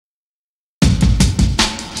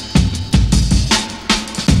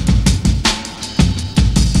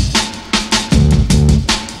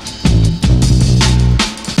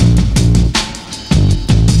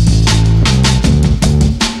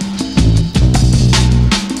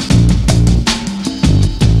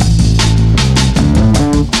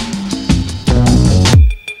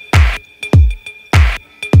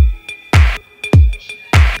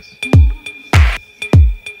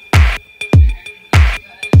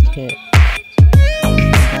tip.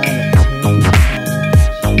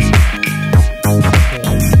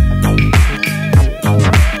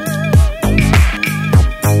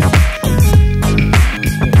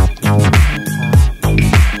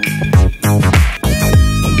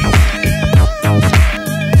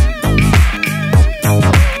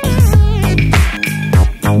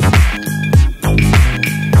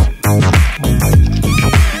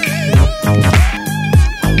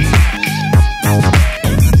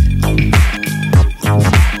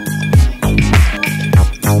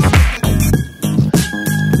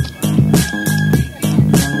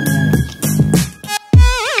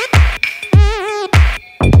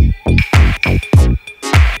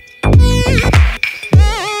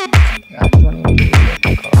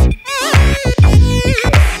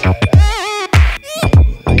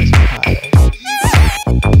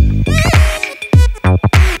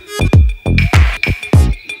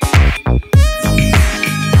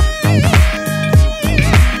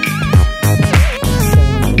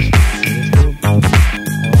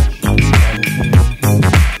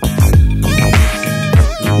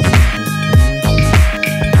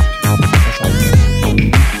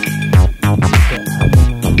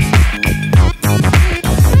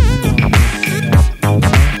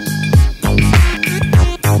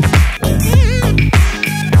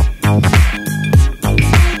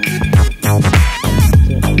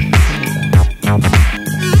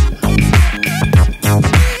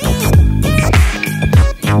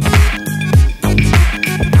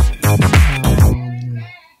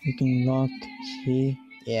 You can look, see,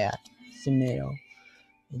 yeah, it's the middle.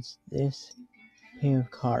 It's this pair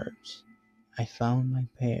of cards. I found my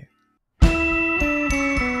pair.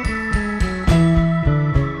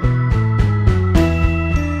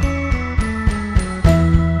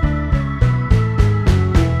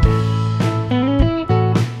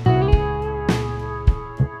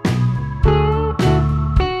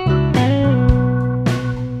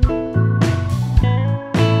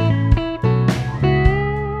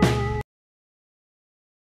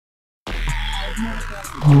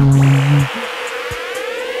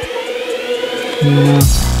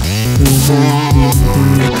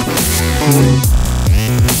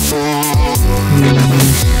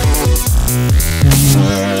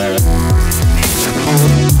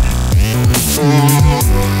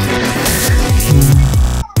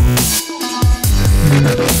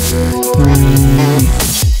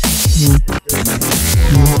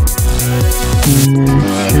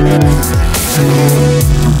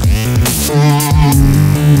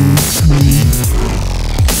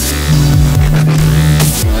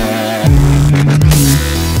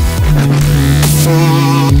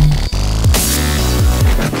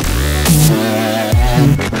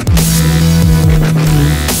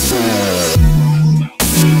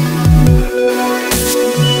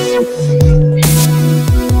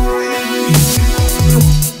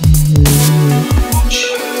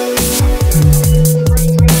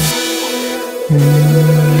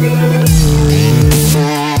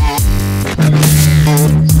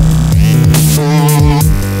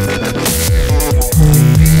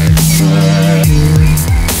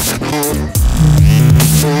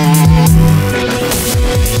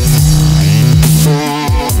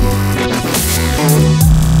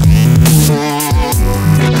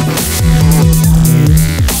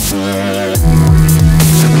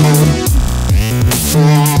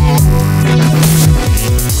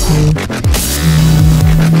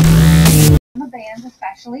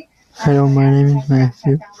 Hello, my name is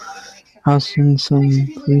Matthew. I'll send some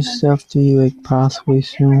free stuff to you like possibly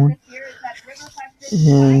soon.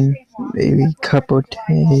 And maybe a couple of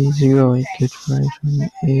days ago, like Good Friday from the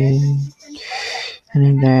 8th.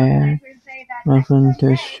 And that my friend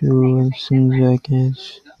Teshu, as soon as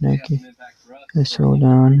I get a sold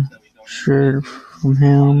on shirt from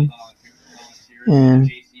him.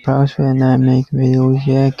 And possibly I'll not make videos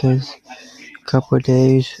yet because a couple of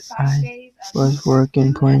days I was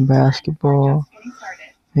working playing basketball.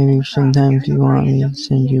 Maybe sometimes you want me to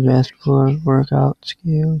send you basketball workout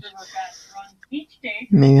skills.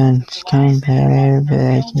 Maybe I'm kind of bad at it, but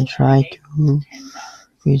I can try to.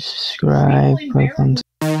 Please subscribe, click on